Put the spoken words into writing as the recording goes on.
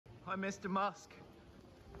Hi, Mr. Musk.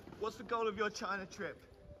 What's the goal of your China trip?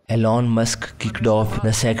 Elon Musk kicked off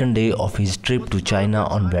the second day of his trip to China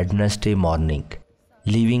on Wednesday morning,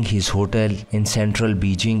 leaving his hotel in central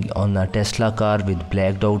Beijing on a Tesla car with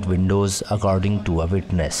blacked out windows, according to a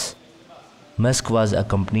witness. Musk was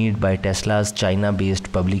accompanied by Tesla's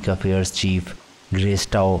China-based public affairs chief, Grace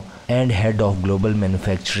Tao, and head of global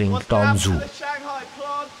manufacturing, Tom Zhu. What's the Shanghai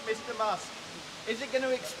plant, Mr. Musk? Is it going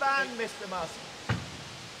to expand, Mr. Musk?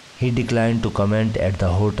 He declined to comment at the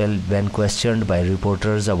hotel when questioned by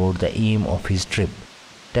reporters about the aim of his trip,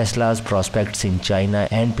 Tesla's prospects in China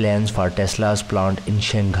and plans for Tesla's plant in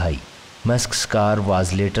Shanghai. Musk's car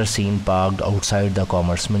was later seen parked outside the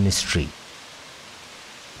Commerce Ministry.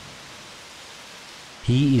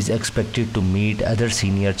 He is expected to meet other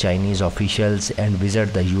senior Chinese officials and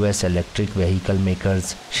visit the US electric vehicle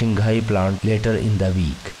maker's Shanghai plant later in the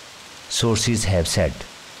week, sources have said,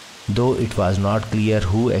 though it was not clear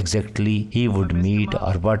who exactly he would meet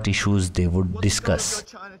or what issues they would discuss.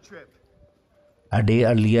 A day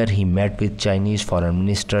earlier, he met with Chinese Foreign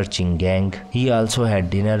Minister Qin Gang. He also had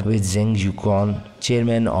dinner with Zheng Yuquan,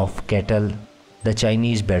 chairman of CATL, the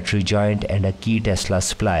Chinese battery giant and a key Tesla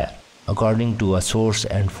supplier, according to a source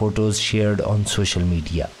and photos shared on social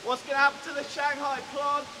media. What's going to happen to the Shanghai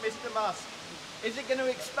plant, Mr. Musk? Is it going to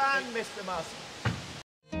expand, Mr. Musk?